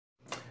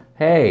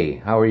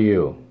Hey, how are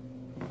you?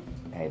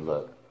 Hey,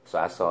 look. So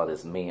I saw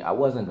this meme. I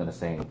wasn't gonna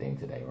say anything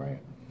today, right?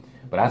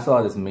 But I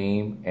saw this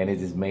meme, and it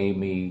just made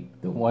me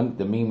the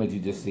meme that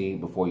you just see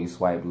before you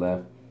swipe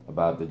left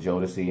about the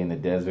Jodeci in the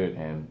desert,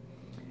 and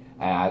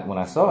when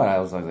I saw it, I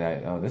was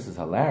like, oh, this is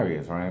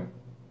hilarious, right?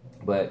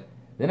 But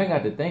then I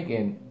got to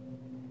thinking,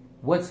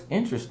 what's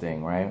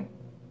interesting, right?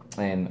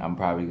 And I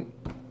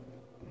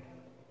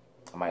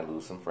might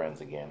lose some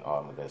friends again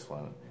on this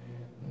one,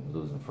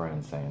 losing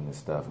friends saying this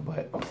stuff,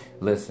 but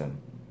listen.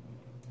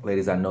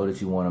 Ladies, I know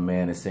that you want a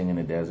man to sing in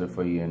the desert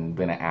for you, and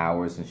been an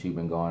hour since you've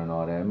been gone and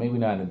all that. Maybe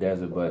not in the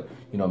desert, but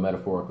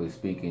metaphorically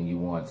speaking, you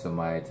want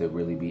somebody to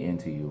really be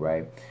into you,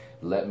 right?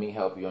 Let me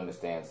help you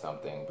understand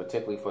something,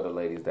 particularly for the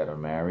ladies that are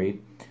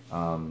married,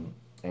 and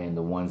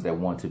the ones that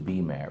want to be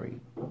married.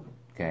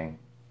 Okay,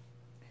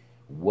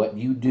 what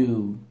you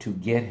do to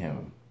get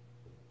him,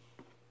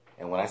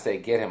 and when I say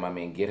get him, I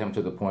mean get him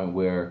to the point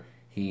where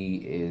he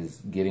is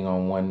getting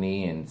on one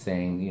knee and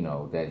saying,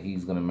 that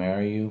he's going to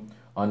marry you.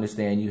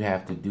 Understand you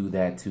have to do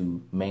that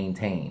to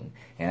maintain.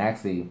 And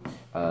actually,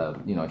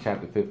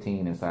 chapter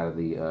 15 inside of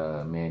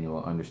the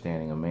manual,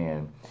 Understanding a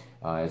Man,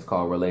 is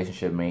called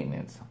Relationship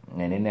Maintenance.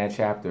 And in that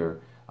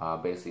chapter,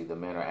 basically the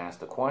men are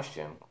asked a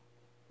question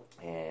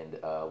and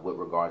with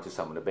regard to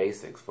some of the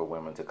basics for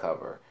women to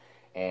cover.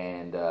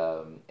 And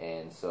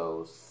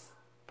so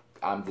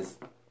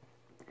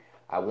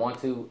I want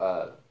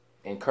to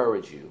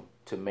encourage you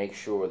to make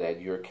sure that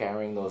you're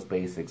carrying those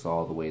basics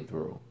all the way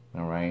through.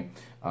 All right.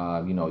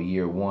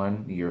 Year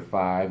 1, year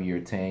 5, year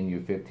 10, year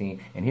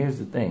 15. And here's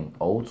the thing.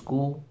 Old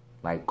school,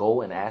 like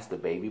go and ask the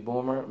baby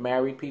boomer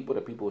married people,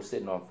 the people who are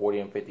sitting on 40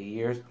 and 50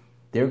 years,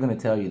 they're going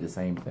to tell you the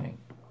same thing.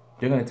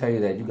 They're going to tell you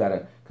that you got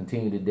to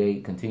continue to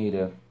date, continue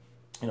to,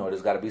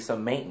 there's got to be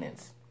some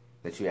maintenance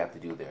that you have to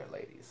do there,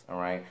 ladies. All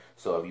right.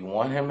 So if you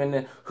want him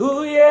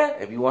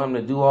if you want him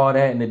to do all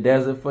that in the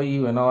desert for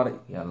you and all that,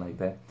 yeah, like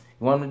that.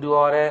 You want him to do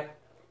all that?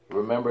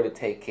 Remember to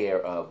take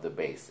care of the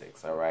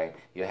basics, all right?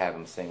 You'll have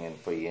him singing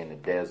for you in the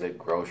desert,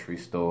 grocery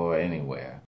store, anywhere.